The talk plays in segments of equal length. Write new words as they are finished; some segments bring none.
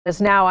Is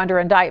now under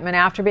indictment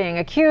after being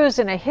accused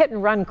in a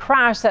hit-and-run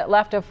crash that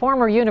left a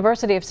former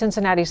University of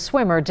Cincinnati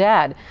swimmer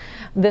dead.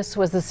 This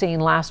was the scene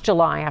last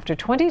July after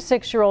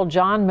 26-year-old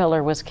John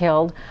Miller was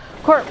killed.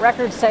 Court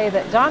records say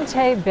that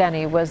Dante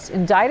Benny was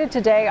indicted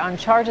today on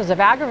charges of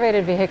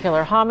aggravated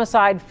vehicular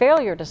homicide,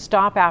 failure to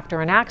stop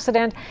after an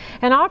accident,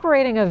 and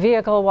operating a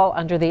vehicle while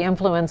under the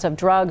influence of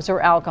drugs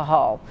or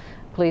alcohol.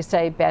 Police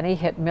say Benny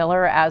hit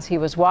Miller as he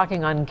was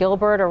walking on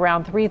Gilbert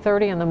around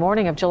 3:30 in the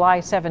morning of July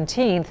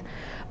 17th.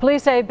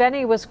 Police say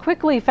Benny was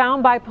quickly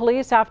found by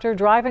police after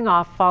driving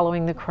off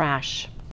following the crash.